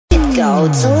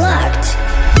Go select.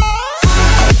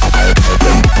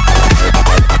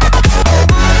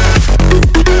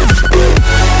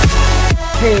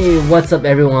 Hey, what's up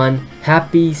everyone?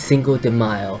 Happy Cinco de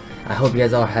Mayo. I hope you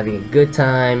guys are having a good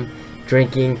time,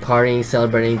 drinking, partying,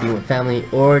 celebrating, being with family,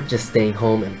 or just staying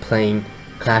home and playing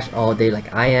Clash all day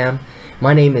like I am.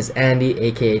 My name is Andy,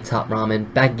 aka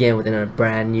TopRamen, back again with another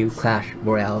brand new Clash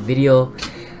Royale video.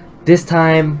 This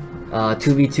time,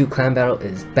 2v2 clan battle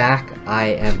is back. I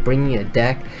am bringing a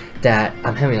deck that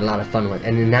I'm having a lot of fun with,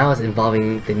 and now it's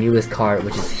involving the newest card,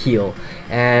 which is heal.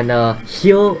 And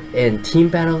heal in team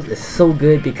battles is so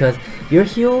good because your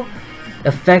heal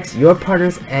affects your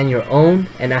partners and your own,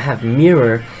 and I have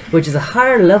mirror, which is a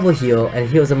higher level heal and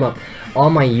heals them up. All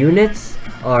my units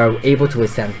are able to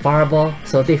withstand fireball,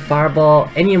 so if they fireball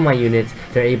any of my units,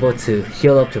 they're able to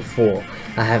heal up to full.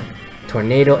 I have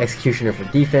tornado, executioner for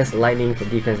defense, lightning for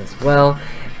defense as well,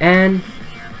 and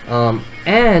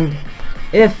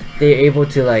if they're able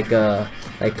to like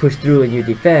push through and you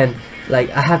defend, like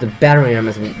I have the battering ram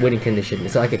as winning condition,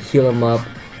 so I could heal them up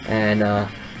and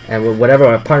with whatever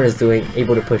our partner is doing,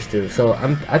 able to push through. So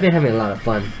I've been having a lot of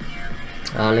fun.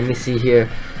 Let me see here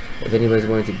if anybody's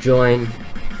wanting to join.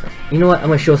 You know what? I'm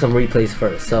gonna show some replays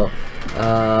first. So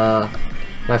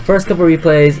my first couple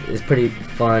replays is pretty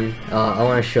fun. I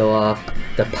want to show off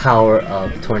the power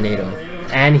of tornado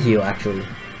and heal actually.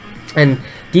 And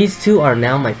these two are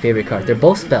now my favorite cards. They're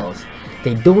both spells.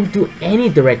 They don't do any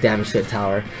direct damage to the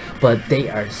tower, but they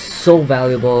are so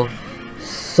valuable,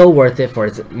 so worth it for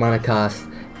its mana cost,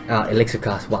 elixir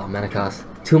cost. Wow, mana cost.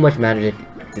 Too much magic.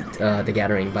 The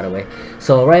Gathering, by the way.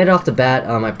 So right off the bat,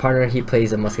 my partner, he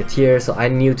plays a musketeer, so I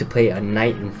knew to play a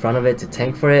knight in front of it to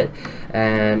tank for it,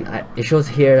 and it shows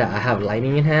here that I have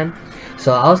lightning in hand,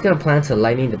 so I was gonna plan to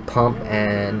lightning the pump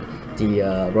and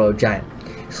the royal giant.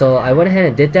 So I went ahead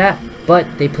and did that, but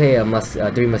they play a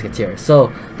 3 musketeer,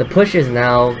 so the push is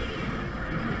now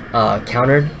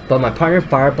countered, but my partner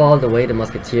fireballed away the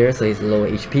musketeer, so he's low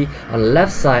HP. On the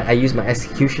left side, I use my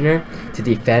executioner to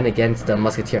defend against the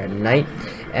musketeer and knight,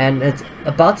 and it's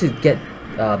about to get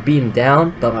beaten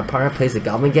down, but my partner plays the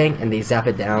goblin gang and they zap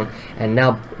it down, and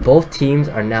now both teams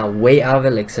are now way out of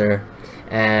elixir,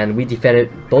 and we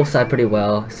defended both sides pretty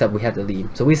well, except we have the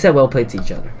lead. So we said well played to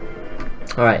each other.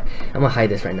 Alright, I'm gonna hide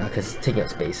this right now because it's taking up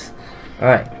space.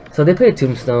 Alright, so they played a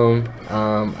tombstone.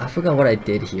 I forgot what I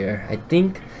did here. I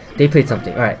think they played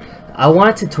something. Alright, I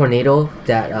wanted to tornado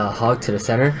that hog to the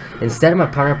center. Instead, my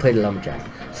partner played the lumberjack.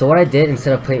 So what I did,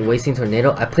 instead of wasting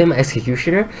tornado, I played my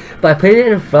executioner, but I played it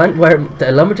in front where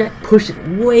the lumberjack pushed it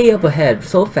way up ahead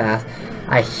so fast.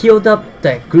 I healed up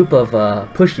that group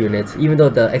of push units, even though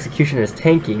the executioner is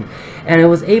tanking, and I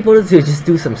was able to just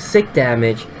do some sick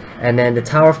damage. And then the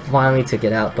tower finally took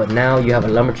it out, but now you have a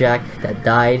lumberjack that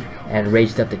died and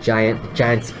raged up the giant. The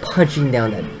giant's punching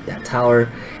down that tower,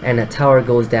 and that tower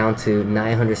goes down to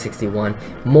 961.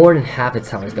 More than half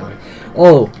its tower is gone.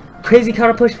 Oh, crazy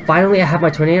counter push. Finally, I have my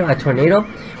tornado. I tornado.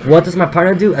 What does my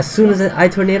partner do? As soon as I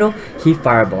tornado, he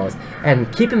fireballs.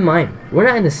 And keep in mind, we're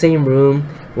not in the same room.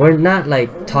 We're not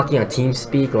like talking on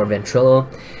TeamSpeak or Ventrilo.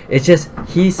 It's just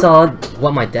he saw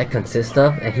what my deck consists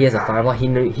of, and he has a fireball. He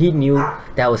knew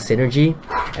that was synergy,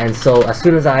 and so as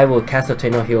soon as I will cast a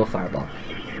tornado, he will fireball.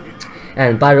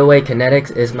 And by the way,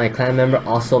 Kinetics is my clan member,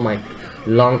 also my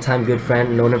longtime good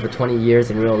friend, known him for 20 years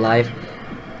in real life.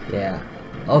 Yeah.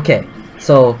 Okay.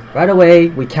 So right away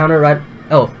we counter right.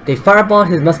 Oh, they fireballed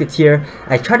his musketeer.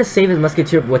 I try to save his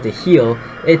musketeer with the heal.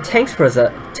 It tanks for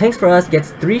us,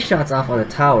 gets 3 shots off on the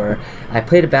tower. I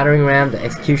play the battering ram, the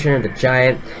executioner, the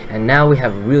giant, and now we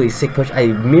have a really sick push. I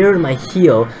mirrored my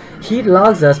heal. He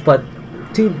logs us, but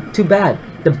too bad.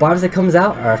 The barbs that comes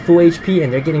out are full HP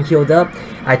and they're getting healed up.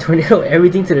 I tornado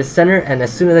everything to the center, and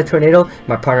as soon as I tornado,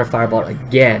 my partner fireballed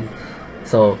again.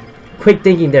 So quick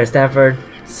thinking there, Stanford.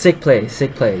 Sick plays,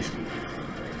 sick plays.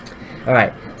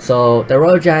 Alright. So the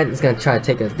royal giant is gonna try to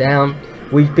take us down.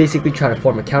 We basically try to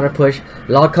form a counter push.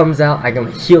 Log comes out. I'm gonna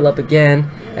heal up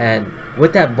again, and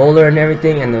with that bowler and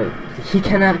everything, and he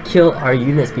cannot kill our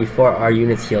units before our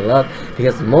units heal up,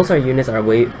 because most of our units are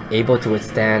able to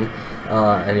withstand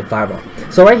any fireball.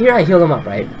 So right here, I heal them up,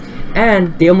 right,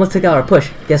 and they almost took out our push.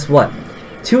 Guess what?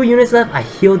 2 units left. I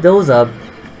healed those up.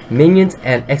 Minions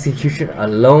and execution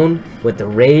alone with the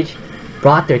rage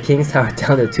brought their king's tower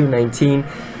down to 219.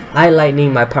 I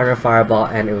lightning my partner fireball,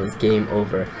 and it was game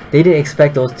over. They didn't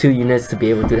expect those 2 units to be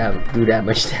able to do that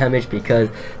much damage because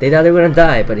they thought they were gonna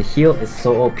die, but the heal is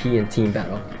so OP in team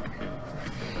battle.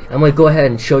 I'm gonna go ahead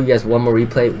and show you guys one more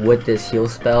replay with this heal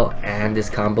spell and this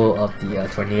combo of the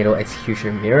tornado,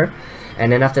 execution, mirror,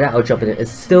 and then after that I'll jump in. It's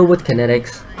still with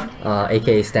Kinetics,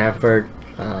 aka Stanford.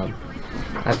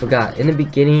 I forgot. In the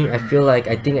beginning, I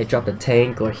think I dropped a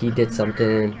tank or he did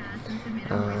something.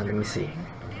 Let me see.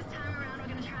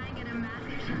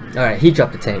 Alright, he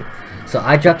dropped the tank. So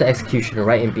I dropped the executioner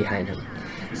right in behind him.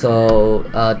 So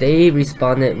they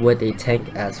responded with a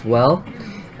tank as well.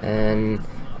 And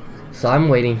so I'm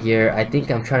waiting here. I think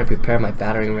I'm trying to prepare my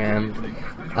battering ram.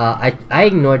 I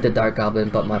ignored the Dark Goblin,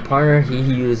 but my partner, he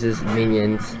uses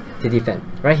minions to defend.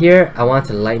 Right here, I want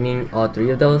to lightning all three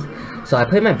of those. So I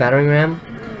play my battering ram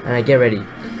and I get ready.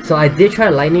 So I did try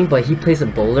lightning, but he plays a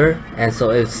bowler, and so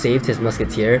it saved his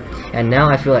musketeer. And now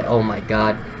I feel like, oh my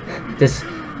god, this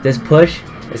push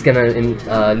is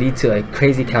gonna lead to a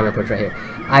crazy counter push right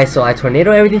here. So I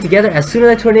tornado everything together. As soon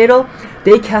as I tornado,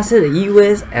 they casted the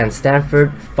E-Wiz and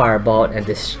Stanford fireballed and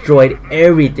destroyed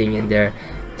everything in there.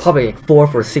 Probably like 4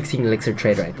 for 16 elixir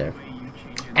trade right there.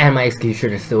 And my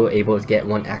executioner is still able to get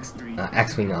one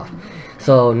X-Wing off.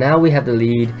 So now we have the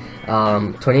lead.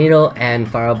 Tornado and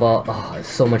fireball. Oh, it's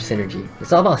so much synergy.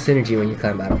 It's all about synergy when you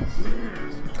climb battle.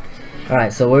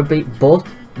 Alright, so we're both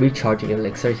recharging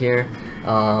elixir here.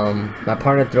 My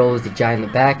partner throws the giant in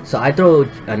the back, so I throw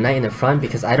a knight in the front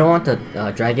because I don't want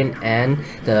the dragon and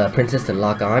the princess to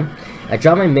lock on. I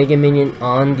drop my mega minion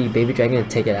on the baby dragon and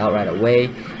take it out right away.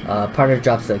 Partner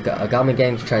drops a goblin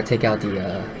gang to try to take out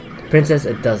the princess.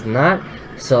 It does not.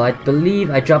 So I believe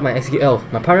I dropped my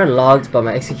my partner logs, but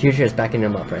my executioner is backing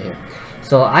him up right here.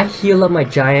 So I heal up my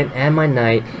giant and my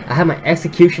knight. I have my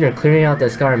executioner clearing out the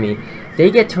Skarmy. They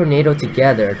get tornado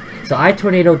together, so I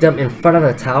tornado them in front of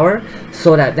the tower,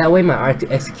 so that way my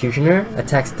executioner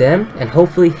attacks them and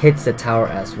hopefully hits the tower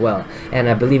as well. And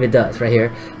I believe it does right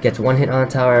here. Gets one hit on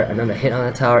the tower, another hit on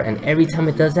the tower, and every time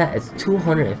it does that, it's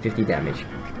 250 damage.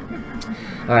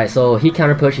 Alright, so he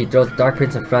counter push, he throws the Dark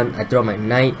Prince in front, I throw my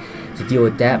knight to deal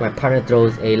with that. My partner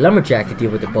throws a lumberjack to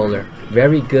deal with the bowler.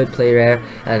 Very good play there.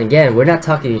 And again, we're not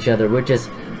talking to each other, we're just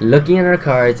looking at our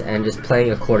cards and just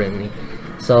playing accordingly.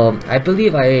 So I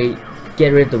believe I get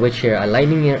rid of the witch here. I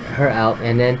lightning her out,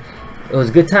 and then it was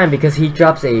a good time because he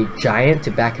drops a giant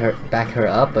to back her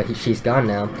up, but she's gone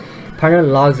now. Partner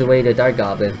logs away the Dark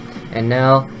Goblin, and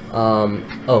now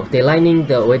they lightning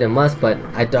the away the must, but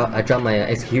I drop my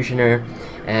executioner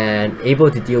and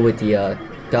able to deal with the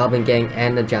Goblin gang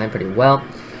and the giant pretty well.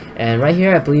 And right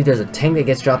here I believe there's a tank that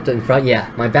gets dropped in front.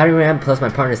 Yeah, my battering ram plus my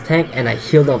partner's tank, and I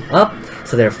heal them up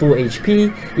so they're full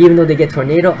HP. Even though they get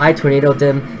tornado, I tornado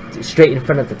them straight in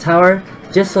front of the tower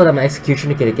just so that my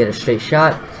executioner can get a straight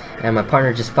shot, and my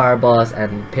partner just fireballs,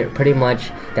 and pretty much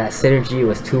that synergy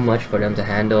was too much for them to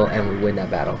handle, and we win that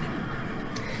battle.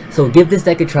 So give this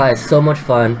deck a try. It's so much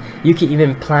fun. You can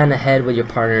even plan ahead with your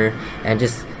partner and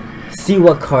just see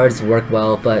what cards work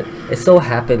well, but it so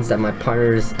happens that my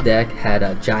partner's deck had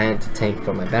a giant tank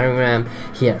for my battering ram.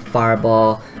 He had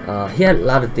fireball. He had a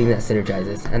lot of things that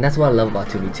synergizes, and that's what I love about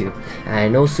 2v2. And I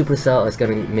know Supercell is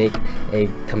going to make a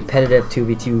competitive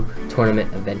 2v2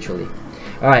 tournament eventually.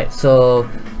 Alright, so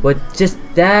with just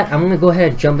that, I'm going to go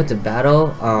ahead and jump into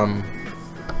battle.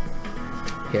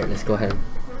 Here, let's go ahead and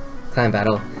clan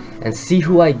battle and see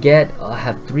who I get. I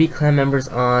have 3 clan members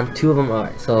on, 2 of them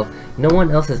are, so no one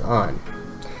else is on.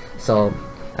 So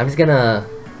I'm just gonna,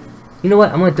 you know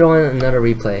what, I'm gonna throw in another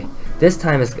replay. This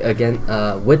time is again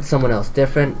with someone else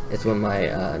different. It's with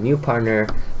my new partner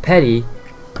Petty,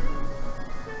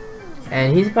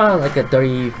 and he's probably like a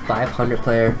 3500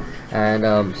 player,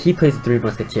 and he plays 3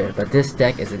 Musketeer, but this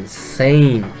deck is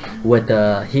insane with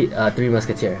the 3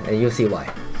 Musketeer, and you'll see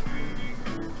why.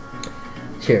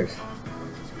 Cheers.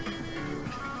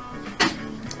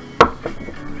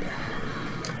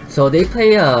 So they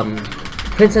play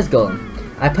Princess Golem.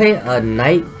 I play a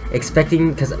knight,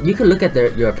 expecting, because you can look at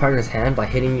your partner's hand by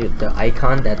hitting the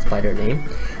icon that's by their name.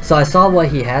 So I saw what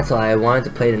he had, so I wanted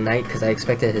to play the knight because I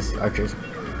expected his archers.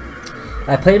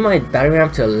 I played my battering ram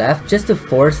to the left just to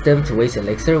force them to waste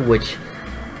elixir, which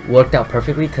worked out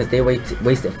perfectly because they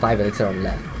wasted 5 elixir on the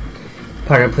left.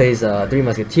 Partner plays 3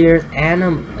 musketeers and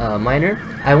a miner.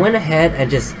 I went ahead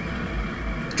and just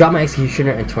dropped my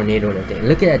executioner and tornado their thing.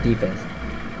 Look at that defense.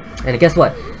 And guess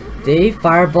what? They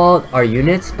fireballed our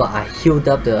units, but I healed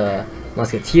up the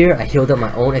musketeer, I healed up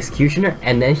my own executioner,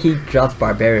 and then he drops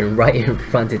barbarian right in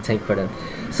front to tank for them.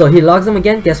 So he logs them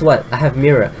again. Guess what? I have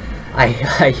mirror.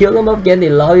 I heal them up again, they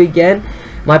log again.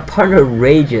 My partner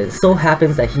rages. So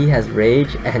happens that he has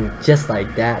rage, and just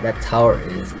like that, that tower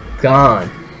is gone.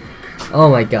 Oh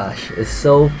my gosh, it's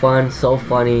so fun, so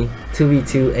funny.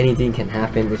 2v2, anything can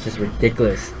happen. It's just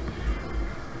ridiculous.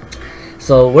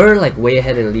 So we're like way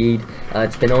ahead in the lead.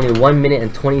 It's been only 1 minute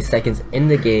and 20 seconds in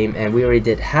the game, and we already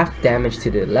did half damage to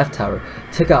the left tower,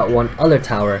 took out one other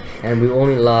tower, and we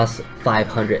only lost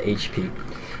 500 HP.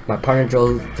 My partner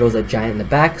throws a giant in the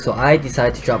back, so I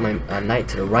decided to drop my knight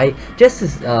to the right, just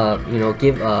to you know,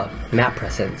 give map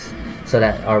presence, so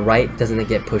that our right doesn't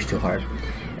get pushed too hard.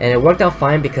 And it worked out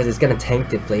fine because it's gonna tank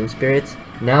the flame spirits.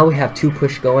 Now we have 2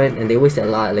 push going, and they wasted a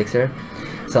lot of elixir.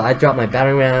 So I dropped my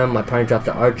battering ram, my partner dropped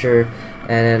the archer,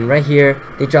 and right here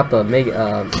they dropped a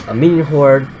minion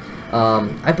horde.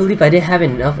 I believe I didn't have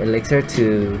enough elixir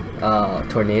to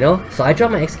tornado, so I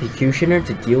dropped my executioner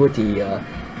to deal with the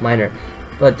miner.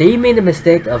 But they made the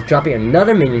mistake of dropping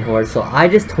another minion horde, so I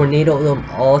just tornadoed them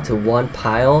all to one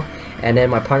pile, and then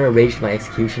my partner raged my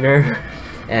executioner,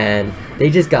 and they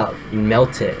just got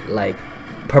melted like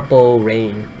purple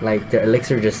rain, like their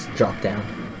elixir just dropped down.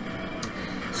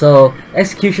 So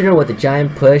executioner with the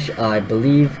giant push, I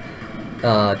believe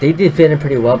they did fit in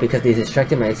pretty well because they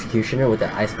distracted my executioner with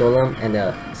the ice golem, and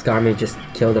the Skarmy just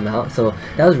killed them out, so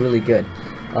that was really good.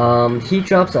 He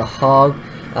drops a hog,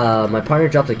 my partner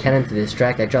drops a cannon to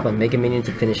distract, I drop a mega minion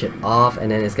to finish it off,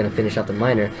 and then it's gonna finish off the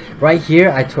miner. Right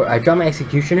here I dropped my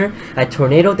executioner, I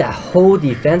tornadoed that whole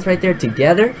defense right there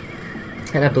together,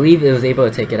 and I believe it was able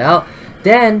to take it out.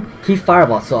 Then he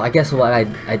fireballed, so I guess what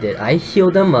I did, I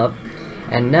healed them up,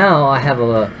 and now I have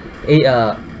a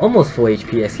almost full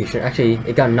HP executioner. Actually,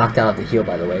 it got knocked out of the heal,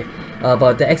 by the way.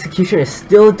 But the executioner is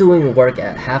still doing work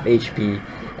at half HP,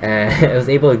 and it was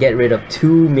able to get rid of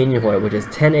 2 minion horde, which is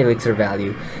 10 elixir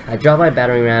value. I drop my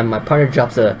battering ram, my partner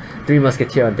drops a 3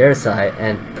 musketeer on their side,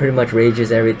 and pretty much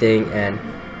rages everything, and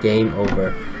game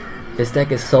over. This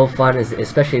deck is so fun,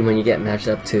 especially when you get matched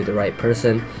up to the right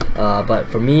person. But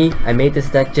for me, I made this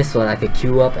deck just so that I could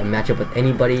queue up and match up with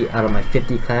anybody out of my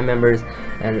 50 clan members,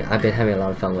 and I've been having a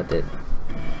lot of fun with it.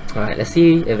 Alright, let's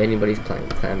see if anybody's playing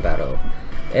clan battle.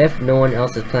 If no one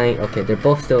else is playing, okay, they're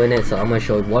both still in it, so I'm going to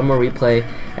show one more replay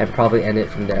and probably end it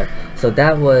from there. So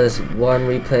that was one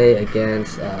replay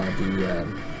against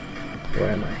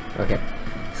where am I? Okay,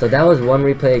 so that was one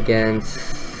replay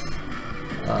against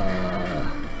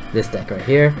this deck right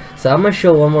here. So I'm gonna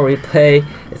show one more replay.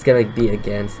 It's gonna be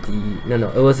against the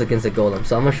it was against the golem.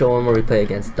 So I'm gonna show one more replay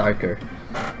against Darker.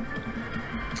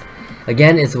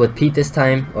 Again, it's with Pete this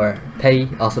time, or Petty,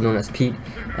 also known as Pete.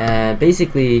 And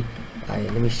basically,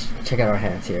 let me check out our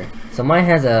hands here. So my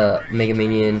hands a Mega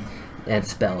Minion and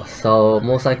spell. So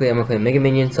most likely I'm gonna play a Mega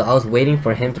Minion. So I was waiting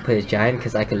for him to play his giant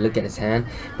because I could look at his hand,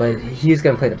 but he was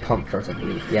gonna play the pump first, I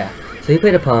believe. Yeah. So he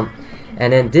played a pump.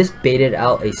 And then this baited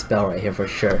out a spell right here for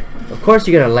sure. Of course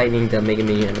you're gonna lightning the Mega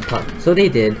Minion and the pump. So they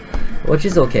did, which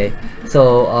is okay.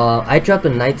 So I dropped a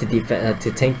knight to defend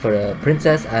to tank for the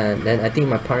princess, and then I think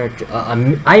my partner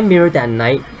I mirrored that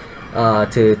knight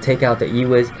to take out the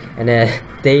E-Wiz, and then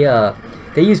they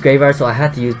use graveyard, so I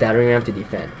had to use battering ram to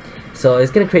defend. So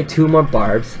it's gonna create 2 more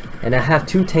barbs, and I have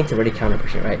 2 tanks already counter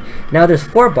pushing. Right now there's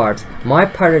 4 barbs. My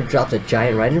partner drops a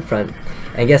giant right in front.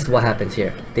 And guess what happens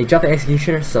here? They drop an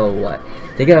executioner, so what?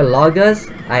 They get a log us,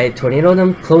 I tornado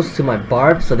them close to my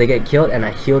barb so they get killed, and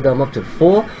I heal them up to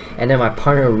full, and then my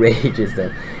partner rages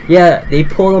them. Yeah, they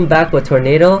pull them back with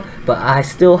tornado, but I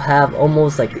still have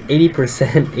almost like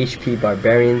 80% HP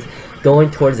barbarians going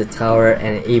towards the tower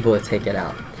and able to take it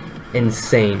out.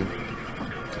 Insane.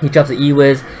 He drops the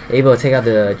E-Wiz, able to take out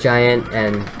the giant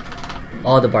and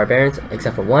all the barbarians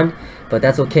except for 1, but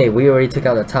that's okay, we already took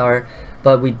out the tower.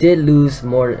 But we did lose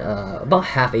more, about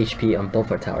half HP on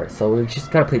both our towers, so we just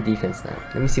gotta play defense now.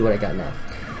 Let me see what I got now.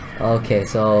 Okay,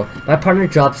 so my partner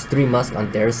drops 3 musk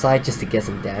on their side just to get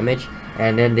some damage,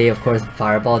 and then they of course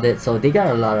fireballed it, so they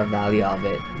got a lot of value out of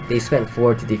it. They spent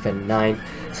 4 to defend 9,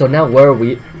 so now we're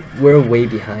way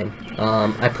behind.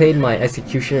 I played my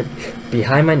executioner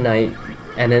behind my knight,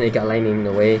 and then it got lightning in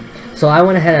the way, so I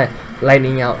went ahead and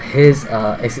lightning out his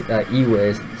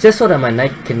E-Wiz just so that my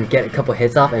knight can get a couple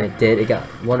hits off, and it did. It got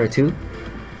 1 or 2,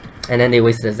 and then they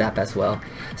wasted a zap as well.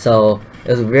 So it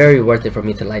was very worth it for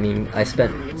me to lightning. I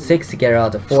spent 6 to get her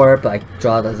out to 4, but I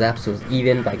draw the zap, so it was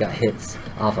even, but I got hits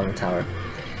off on the tower.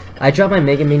 I dropped my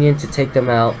Mega Minion to take them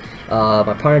out.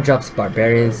 My partner drops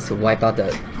Barbarians to wipe out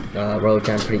the Royal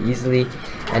Giant pretty easily,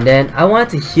 and then I wanted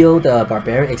to heal the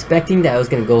Barbarian, expecting that I was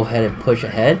going to go ahead and push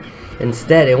ahead.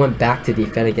 Instead, it went back to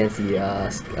defend against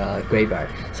the graveyard.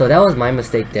 So that was my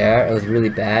mistake there. It was really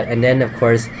bad. And then, of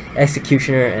course,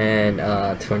 Executioner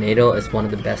and Tornado is one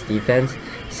of the best defense.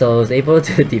 So I was able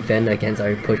to defend against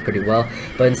our push pretty well.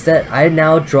 But instead, I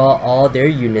now draw all their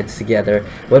units together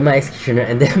with my Executioner.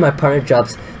 And then my partner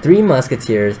drops 3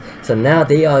 Musketeers. So now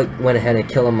they went ahead and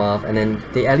kill them off. And then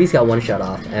they at least got 1 shot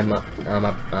off. And my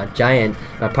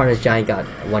partner's Giant got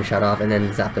 1 shot off and then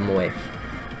zapped them away.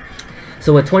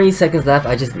 So with 20 seconds left,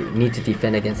 I just need to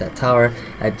defend against that tower.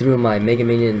 I threw my Mega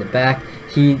Minion in the back.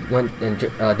 he went and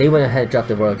they went ahead and dropped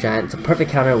the Royal Giant. So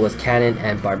perfect counter was Cannon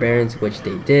and Barbarians, which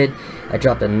they did. I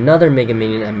dropped another Mega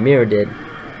Minion and Mirror did.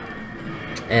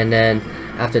 And then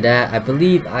after that, I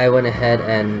believe I went ahead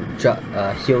and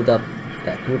healed up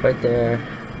that group right there.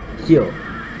 Heal.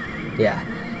 Yeah.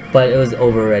 But it was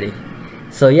over already.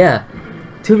 So yeah.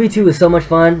 2v2 is so much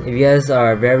fun. If you guys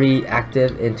are very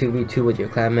active in 2v2 with your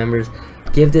clan members,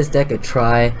 give this deck a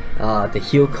try. The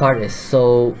heal card is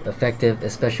so effective,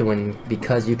 especially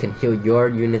because you can heal your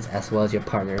units as well as your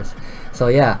partners. So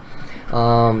yeah,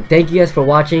 thank you guys for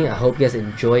watching. I hope you guys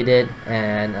enjoyed it,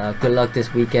 and good luck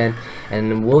this weekend.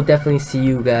 And we'll definitely see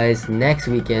you guys next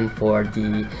weekend for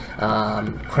the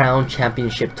Crown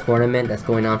Championship tournament that's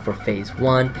going on for Phase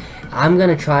 1. I'm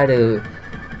gonna try to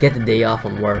get the day off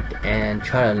from work and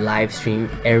try to live stream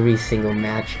every single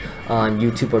match on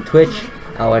YouTube or Twitch.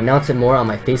 I'll announce it more on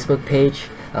my Facebook page.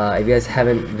 If you guys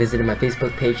haven't visited my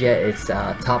Facebook page yet, it's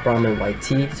TopRamen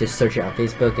YT. Just search it on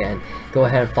Facebook and go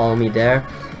ahead and follow me there.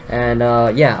 And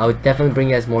yeah, I'll definitely bring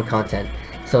you guys more content.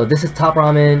 So this is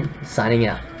TopRamen signing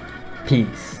out.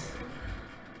 Peace.